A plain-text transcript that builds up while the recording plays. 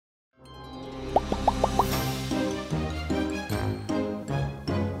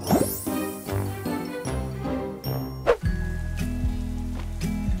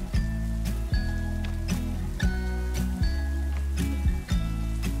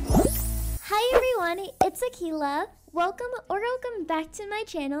everyone, it's Akeila. Welcome back to my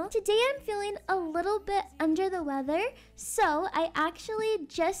channel. Today I'm feeling a little bit under the weather, so I actually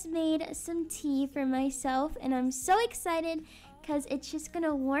just made some tea for myself and I'm so excited because it's just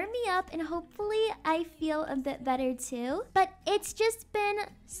gonna warm me up and hopefully I feel a bit better too. But it's just been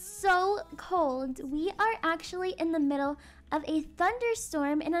so cold. We are actually in the middle of a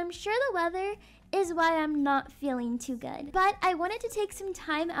thunderstorm and I'm sure the weather is why I'm not feeling too good. But I wanted to take some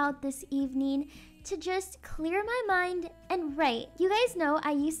time out this evening to just clear my mind and write. You guys know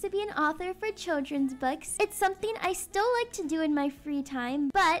I used to be an author for children's books. It's something I still like to do in my free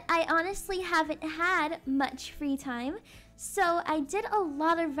time, but I honestly haven't had much free time. So I did a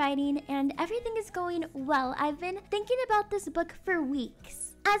lot of writing and everything is going well. I've been thinking about this book for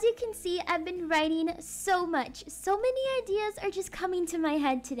weeks. As you can see, I've been writing so much. So many ideas are just coming to my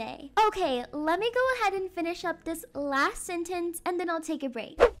head today. Okay, let me go ahead and finish up this last sentence and then I'll take a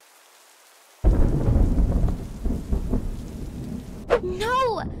break.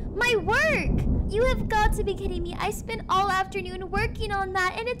 No! My work! You have got to be kidding me. I spent all afternoon working on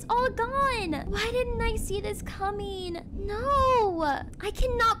that and it's all gone. Why didn't I see this coming? No! I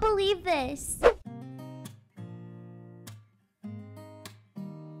cannot believe this.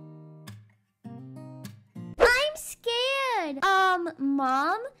 I'm scared.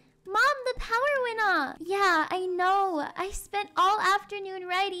 Mom? Mom, the power went off. Yeah, I know. I spent all afternoon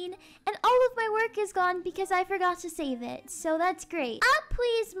writing and all of my work is gone because I forgot to save it. So that's great.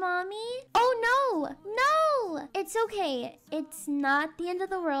 Please, Mommy. Oh, no. It's okay. It's not the end of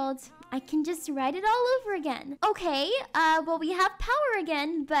the world. I can just write it all over again. Okay, well, we have power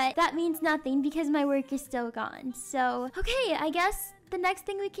again, but that means nothing because my work is still gone. So, okay, I guess the next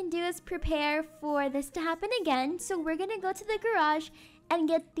thing we can do is prepare for this to happen again. So we're gonna go to the garage and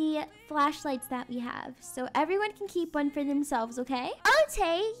get the flashlights that we have. So everyone can keep one for themselves, okay?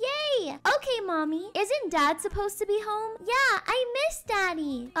 Okay, yay! Okay, Mommy. Isn't Dad supposed to be home? Yeah, I miss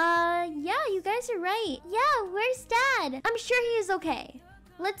Daddy. Yeah, you guys are right. Yeah, where's Dad? I'm sure he is okay.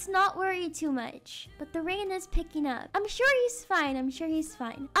 Let's not worry too much. But the rain is picking up. I'm sure he's fine.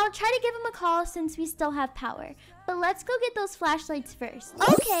 I'll try to give him a call since we still have power. But let's go get those flashlights first.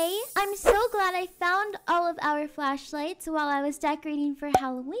 Okay, I'm so glad I found all of our flashlights while I was decorating for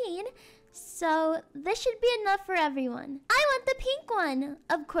Halloween. So this should be enough for everyone. I want the pink one.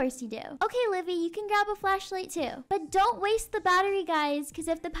 Of course you do. Okay, Livy, you can grab a flashlight too. But don't waste the battery, guys, because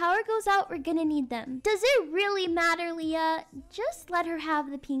if the power goes out, we're gonna need them. Does it really matter, Leah? Just let her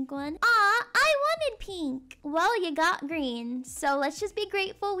have the pink one. I wanted pink. Well, you got green. So let's just be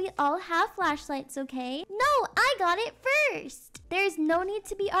grateful we all have flashlights, okay? No, I got it first. There's no need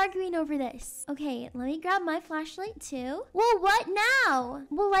to be arguing over this. Okay, let me grab my flashlight too. Well, what now?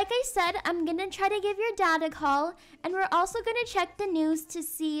 Well, like I said, I'm gonna try to give your dad a call, and we're also gonna check the news to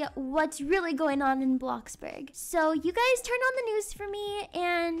see what's really going on in Bloxburg. So you guys turn on the news for me,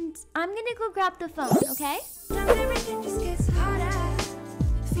 and I'm gonna go grab the phone, okay? Everything just gets harder.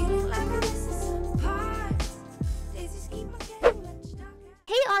 Feeling like I'm missing some parts. Daisies keep on getting much darker.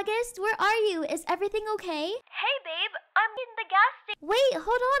 Hey, August, where are you? Is everything okay? Hey, babe, I'm in the gas station. Wait,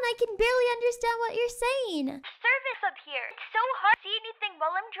 hold on, I can barely understand what you're saying. Service up here. It's so hard to see anything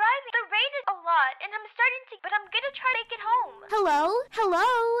while I'm driving. The rain is a lot, and I'm starting to, but I'm gonna try to make it home. Hello? Hello?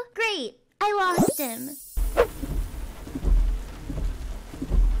 Great, I lost him.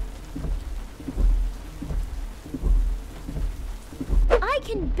 I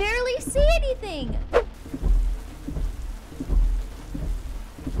can barely see anything.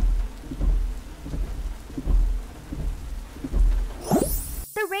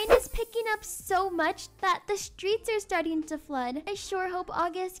 The rain is picking up so much that the streets are starting to flood. I sure hope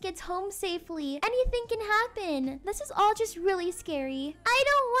August gets home safely. Anything can happen. This is all just really scary. I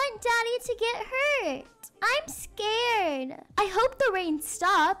don't want Daddy to get hurt. I'm scared. I hope the rain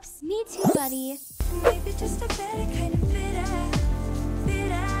stops. Me too, buddy. Maybe just a better kind of bitter.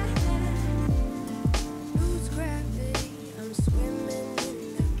 Lose gravity. I'm swimming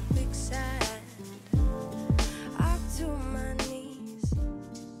in the quicksand. Up to my knees.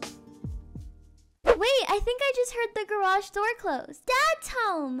 Wait, I think I just heard the garage door close. Dad's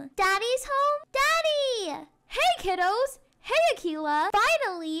home. Daddy's home? Daddy! Hey, kiddos. Hey, Akeila.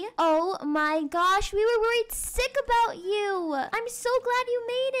 Finally. Oh my gosh, we were worried sick about you. I'm so glad you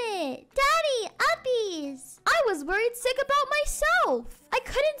made it. Daddy, uppies. I was worried sick about myself. I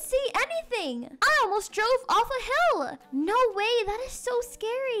couldn't see anything. I almost drove off a hill. No way, that is so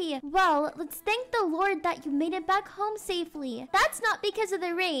scary. Well, let's thank the Lord that you made it back home safely. That's not because of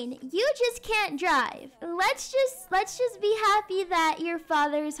the rain. You just can't drive. Let's just be happy that your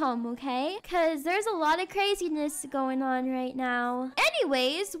father is home, okay? Because there's a lot of craziness going on right now.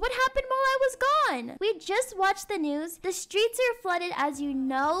 Anyways, what happened while I was gone? We just watched the news. The streets are flooded, as you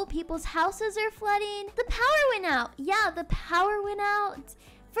know. People's houses are flooding. The power went out. Yeah, the power went out.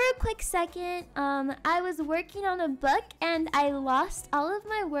 For a quick second, I was working on a book and I lost all of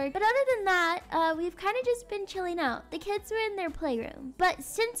my work. But other than that, we've kind of just been chilling out. The kids were in their playroom. But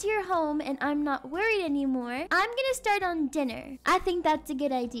since you're home and I'm not worried anymore, I'm gonna start on dinner. I think that's a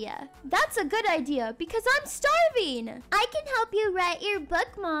good idea. That's a good idea because I'm starving. I can help you write your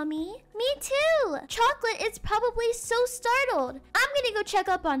book, Mommy. Me too. Chocolate is probably so startled. I'm gonna go check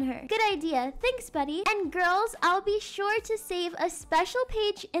up on her. Good idea. Thanks, buddy. And girls, I'll be sure to save a special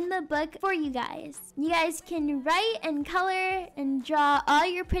page in the book for you guys. You guys can write and color and draw all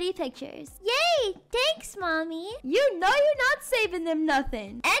your pretty pictures. Yay! Thanks, Mommy. You know you're not saving them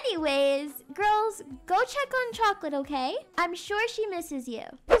nothing. Anyways, girls, go check on Chocolate, okay? I'm sure she misses you.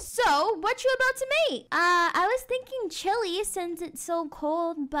 So, what you about to make? I was thinking chili since it's so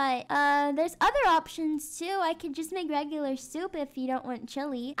cold, but there's other options too. I could just make regular soup if you don't want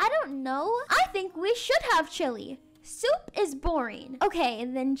chili. I don't know. I think we should have chili. Soup is boring. Okay,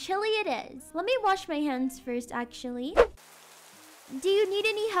 then chili it is. Let me wash my hands first, actually. Do you need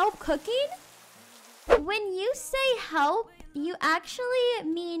any help cooking? When you say help, you actually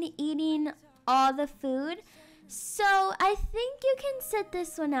mean eating all the food. So I think you can sit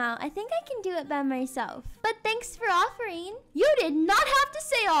this one out. I think I can do it by myself. But thanks for offering. You did not have to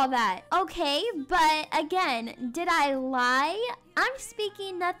say all that. Okay, but again, did I lie? I'm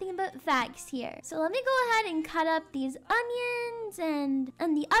speaking nothing but facts here. So let me go ahead and cut up these onions and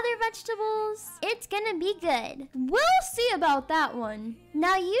the other vegetables. It's gonna be good. We'll see about that one.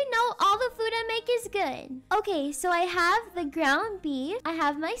 Now you know all the food I make is good. Okay, so I have the ground beef, I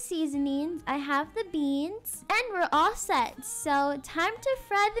have my seasonings, I have the beans, and we're all set. So time to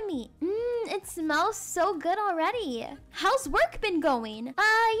fry the meat. It smells so good already. How's work been going?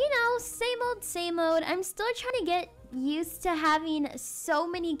 You know, same old. I'm still trying to get used to having so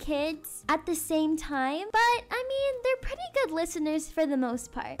many kids at the same time, but I mean, they're pretty good listeners for the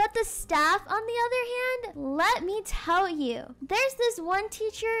most part. But the staff, on the other hand, let me tell you, there's this one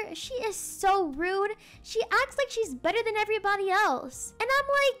teacher, she is so rude. She acts like she's better than everybody else. And I'm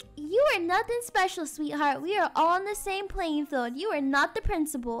like, you are nothing special, sweetheart. We are all on the same playing field. You are not the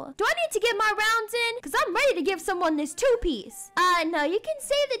principal. Do I need to get my rounds in? Because I'm ready to give someone this 2-piece. No, you can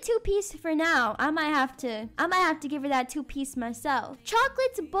save the 2-piece for now. I might have to give her that 2-piece myself.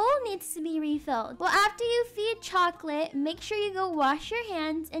 Chocolate's bowl needs to be refilled. Well, after you feed Chocolate, make sure you go wash your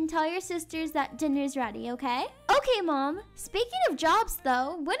hands and tell your sisters that dinner's ready, okay? Okay, Mom. Speaking of jobs,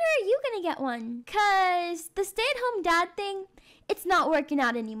 though, when are you gonna get one? Cause the stay-at-home dad thing, it's not working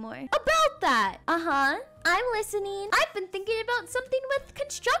out anymore. About that. I'm listening. I've been thinking about something with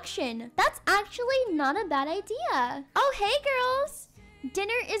construction. That's actually not a bad idea. Oh, hey, girls.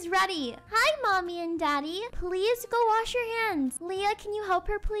 Dinner is ready. Hi, Mommy and Daddy. Please go wash your hands. Leah, can you help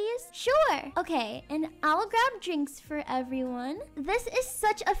her, please? Sure. Okay, and I'll grab drinks for everyone. This is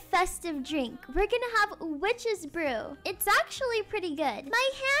such a festive drink. We're gonna have witch's brew. It's actually pretty good. My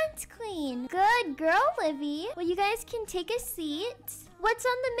hand's clean. Good girl, Livy. Well, you guys can take a seat. What's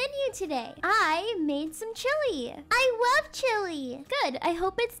on the menu today? I made some chili. I love chili. Good. I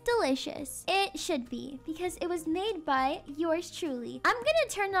hope it's delicious. It should be, because it was made by yours truly. I'm gonna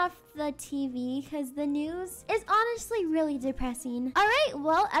turn off the TV because the news is honestly really depressing. All right,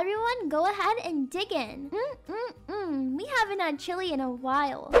 well, everyone, go ahead and dig in. We haven't had chili in a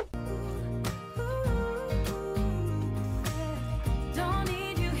while. Don't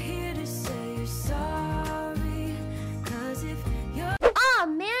need you here to say you're sorry, 'cause if you're Aw,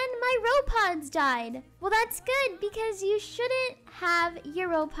 man, my RoPods died. Well, that's good because you shouldn't have your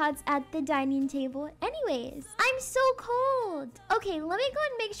RoPods at the dining table anyways. I'm so cold. Okay, let me go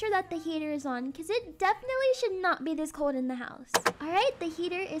and make sure that the heater is on because it definitely should not be this cold in the house. All right, the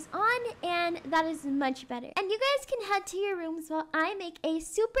heater is on and that is much better. And you guys can head to your rooms while I make a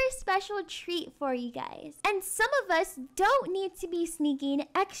super special treat for you guys. And some of us don't need to be sneaking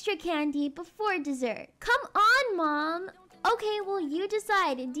extra candy before dessert. Come on, Mom. Okay, well, you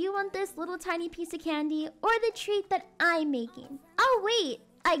decide. Do you want this little tiny piece of candy or the treat that I'm making? Oh, wait,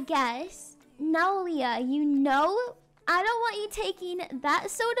 I guess. Now, Leah, you know I don't want you taking that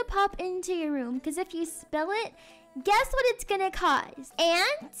soda pop into your room because if you spill it, guess what it's gonna cause?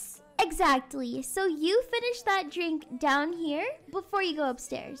 Ants? Exactly. So you finish that drink down here before you go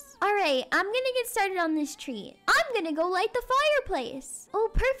upstairs. All right, I'm gonna get started on this treat. I'm gonna go light the fireplace. Oh,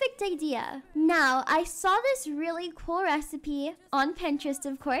 perfect idea. Now, I saw this really cool recipe on Pinterest,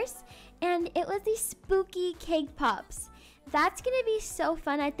 of course, and it was these spooky cake pops. That's gonna be so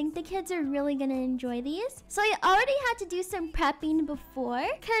fun. I think the kids are really gonna enjoy these. So I already had to do some prepping before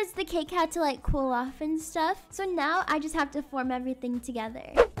because the cake had to like cool off and stuff. So now I just have to form everything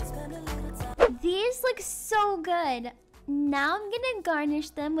together. These look so good. Now I'm gonna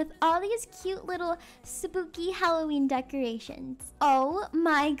garnish them with all these cute little spooky Halloween decorations. Oh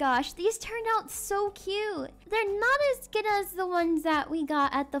my gosh, these turned out so cute. They're not as good as the ones that we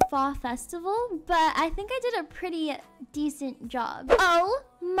got at the fall festival, but I think I did a pretty decent job. Oh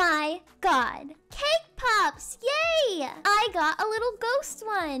my god. Cake pops, yay! I got a little ghost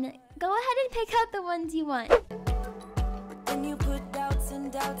one. Go ahead and pick out the ones you want.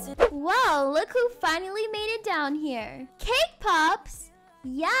 Wow, look who finally made it down here. Cake pops?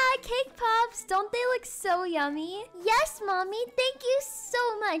 Yeah, cake pops. Don't they look so yummy? Yes, Mommy. Thank you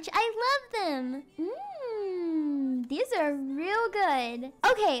so much. I love them. These are real good.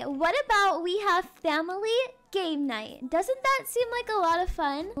 Okay, what about we have family game night? Doesn't that seem like a lot of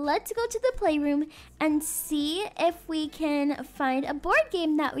fun? Let's go to the playroom and see if we can find a board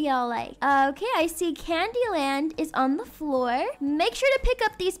game that we all like. Okay, I see Candyland is on the floor. Make sure to pick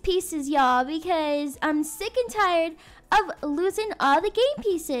up these pieces, y'all, because I'm sick and tired of losing all the game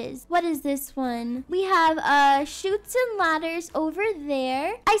pieces. What is this one? We have Chutes and Ladders over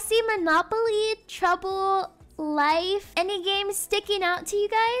there. I see Monopoly, Trouble, Life. Any games sticking out to you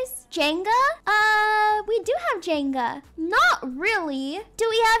guys? Jenga? We do have Jenga. Not really. Do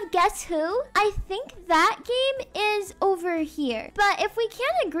we have Guess Who? I think that game is over here. But if we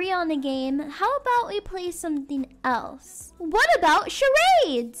can't agree on a game, how about we play something else? What about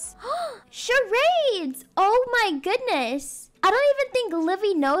charades? Charades! Oh my goodness. I don't even think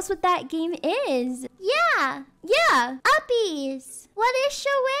Livy knows what that game is. Yeah. Uppies. What is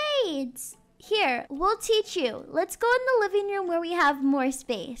charades? Here, we'll teach you. Let's go in the living room where we have more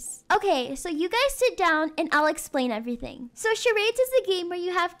space. Okay, so you guys sit down and I'll explain everything. So charades is a game where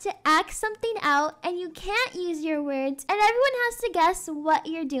you have to act something out and you can't use your words and everyone has to guess what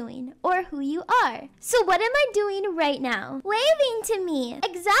you're doing or who you are. So what am I doing right now? Waving to me.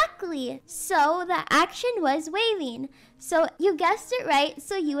 Exactly. So the action was waving. So you guessed it right,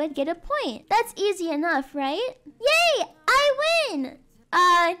 so you would get a point. That's easy enough, right? Yay! I win!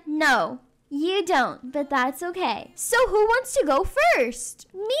 No. You don't, but that's okay. So who wants to go first?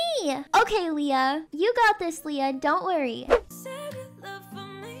 Me! Okay, Leah. You got this, Leah. Don't worry.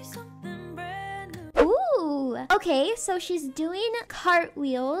 Ooh. Okay, so she's doing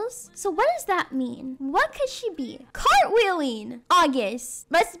cartwheels. So what does that mean? What could she be? Cartwheeling!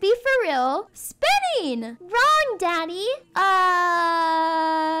 August. Must be for real. Spinning! Wrong, Daddy.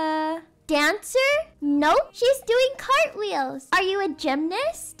 Dancer? Nope. She's doing cartwheels. Are you a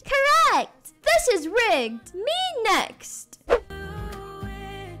gymnast? Correct. This is rigged. Me next.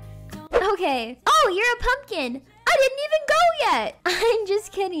 Okay. Oh, you're a pumpkin. I didn't even go yet. I'm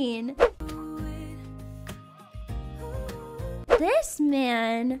just kidding. This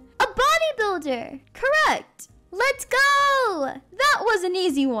man. A bodybuilder. Correct. Let's go. That was an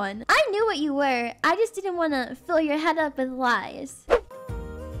easy one. I knew what you were. I just didn't want to fill your head up with lies.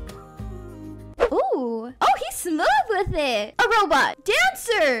 Ooh. Oh, he's smooth with it. A robot.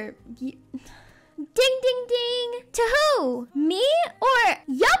 Dancer. Ding, ding, ding. To who? Me or...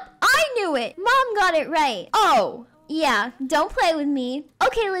 Yup, I knew it. Mom got it right. Oh, yeah. Don't play with me.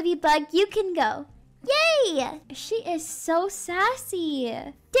 Okay, Livy Bug, you can go. Yay! She is so sassy.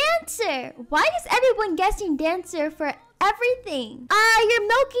 Dancer. Why is everyone guessing dancer for everything? You're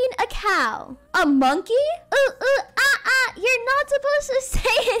milking a cow. A monkey? You're not supposed to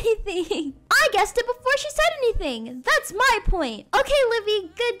say anything. I guessed it before she said anything. That's my point. Okay,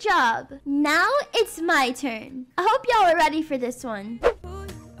 Livy, good job. Now it's my turn. I hope y'all are ready for this one. Daddy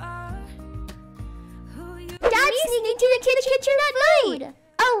sneaking to the kitchen at night.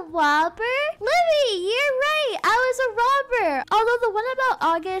 A robber? Livy, you're right. I was a robber. Although the one about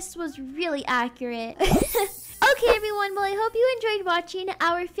August was really accurate. Okay, everyone. Well, I hope you enjoyed watching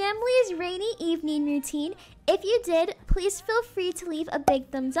our family's rainy evening routine. If you did, please feel free to leave a big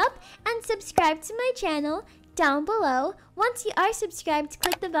thumbs up and subscribe to my channel down below. Once you are subscribed,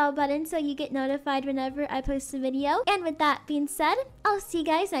 click the bell button so you get notified whenever I post a video. And with that being said, I'll see you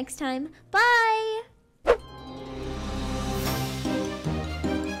guys next time. Bye!